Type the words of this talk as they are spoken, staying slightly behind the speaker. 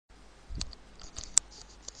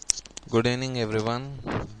Good evening everyone,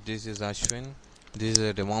 this is Ashwin. This is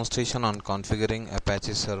a demonstration on configuring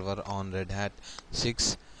Apache Server on RedHat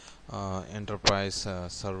 6 Enterprise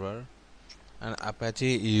Server, and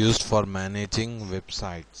Apache is used for managing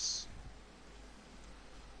websites.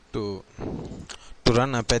 To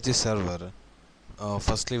run Apache Server,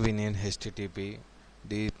 firstly we need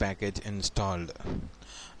httpd package installed.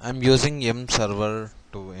 I'm using mserver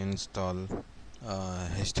to install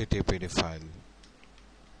httpd file.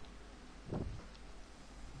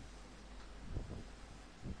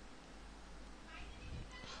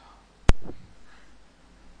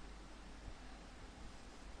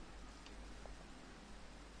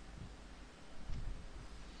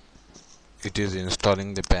 It is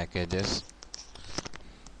installing the packages.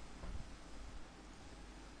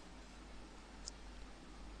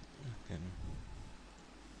 Okay.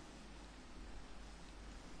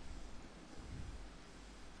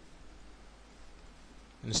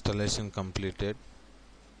 Installation completed.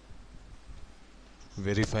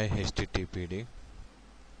 Verify httpd.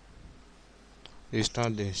 Install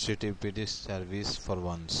the httpd service for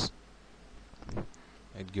once.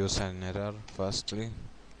 It gives an error firstly.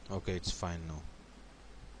 Okay, it's fine now.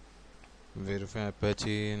 Verify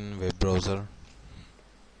Apache in web browser.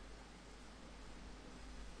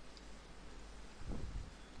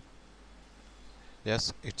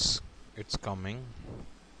 Yes, it's coming.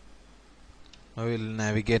 Now we'll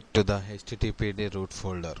navigate to the httpd root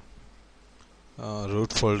folder.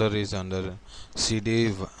 Root folder is under cd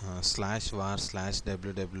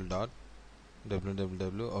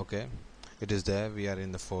 /var/www. Okay, it is there. We are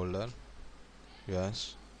in the folder.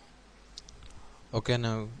 Yes. Okay,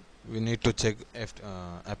 now we need to check if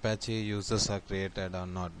Apache users are created or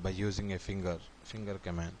not by using a finger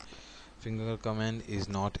command. Finger command is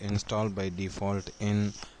not installed by default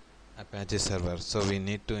in Apache Server, so we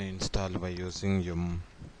need to install by using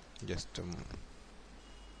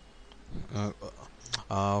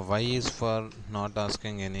Y is for not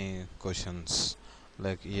asking any questions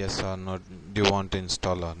like yes or not, do you want to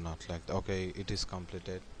install or not, like okay, it is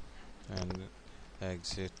completed, and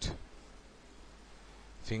exit.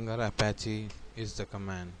 Finger Apache is the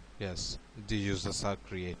command. Yes, the users are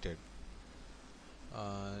created.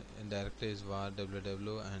 Directory is var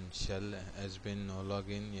www and shell has been no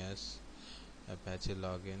login. Yes, Apache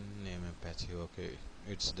login, name Apache. Okay,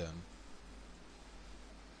 it's done.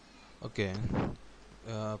 Okay,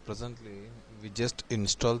 presently we just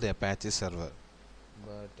install the Apache server,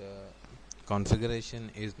 but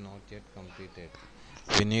configuration is not yet completed.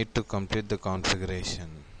 We need to complete the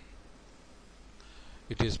configuration.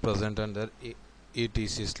 It is present under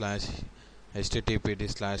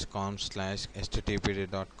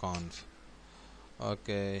etc/httpd/conf/httpd.conf.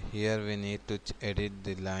 Okay, here we need to edit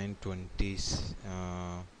the line 20,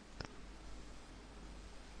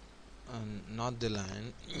 not the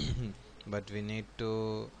line but we need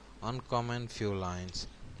to uncomment few lines.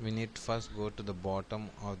 We need to first go to the bottom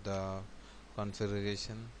of the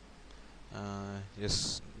configuration.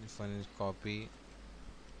 Just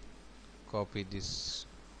copy these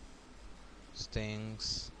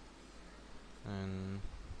things and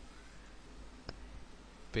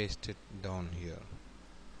paste it down here.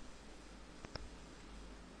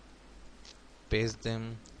 Paste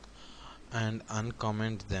them and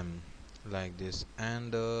uncomment them like this,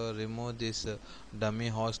 and remove this dummy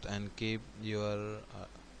host and keep your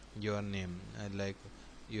name, like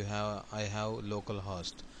I have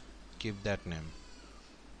localhost, keep that name.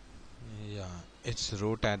 Yeah, it's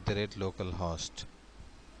root@localhost.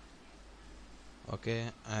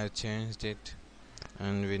 Okay, I changed it,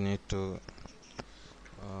 and we need to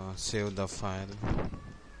save the file.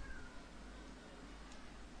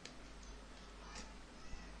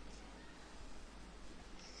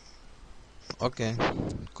 Okay,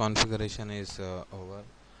 configuration is over,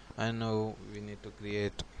 and now we need to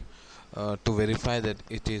create to verify that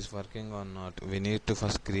it is working or not. We need to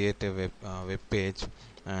first create a web page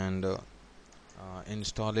and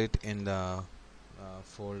install it in the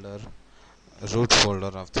folder root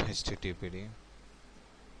folder of the httpd.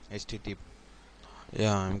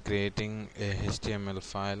 Yeah, I'm creating a HTML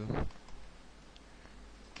file.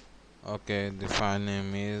 Okay, the file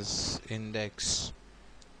name is index.html.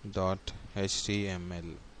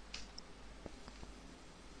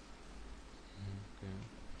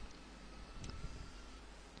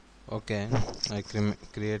 Okay, I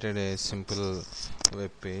created a simple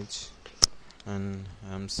web page and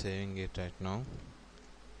I'm saving it right now,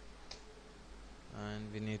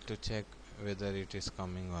 and we need to check whether it is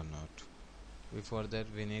coming or not. Before that,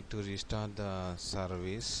 we need to restart the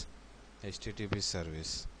service, http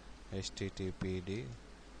service, httpd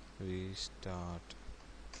restart.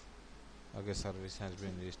 Okay, service has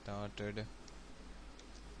been restarted.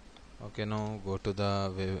 Okay, now go to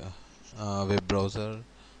the web browser.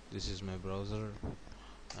 This is my browser.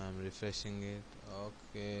 I'm refreshing it.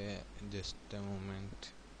 Okay, just a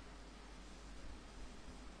moment.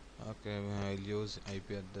 Okay, I'll use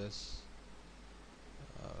IP address.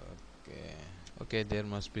 Okay. Okay, there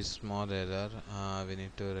must be small error. We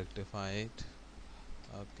need to rectify it.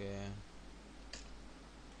 Okay.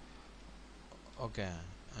 Okay,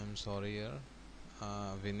 I'm sorry here.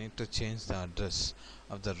 We need to change the address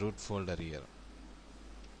of the root folder here.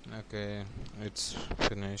 Okay, it's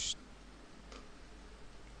finished.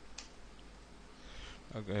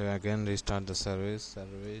 Okay, again restart the service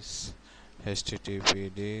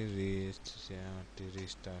httpd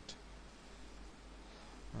restart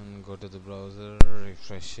and go to the browser,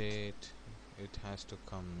 refresh it. It has to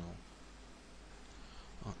come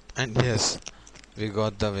now. And yes, we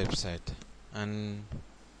got the website. and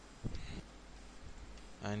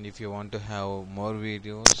and if you want to have more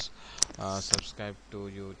videos, subscribe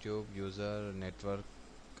to YouTube user network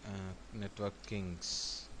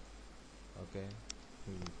kings. Okay.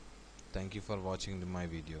 Thank you for watching my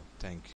video. Thank you.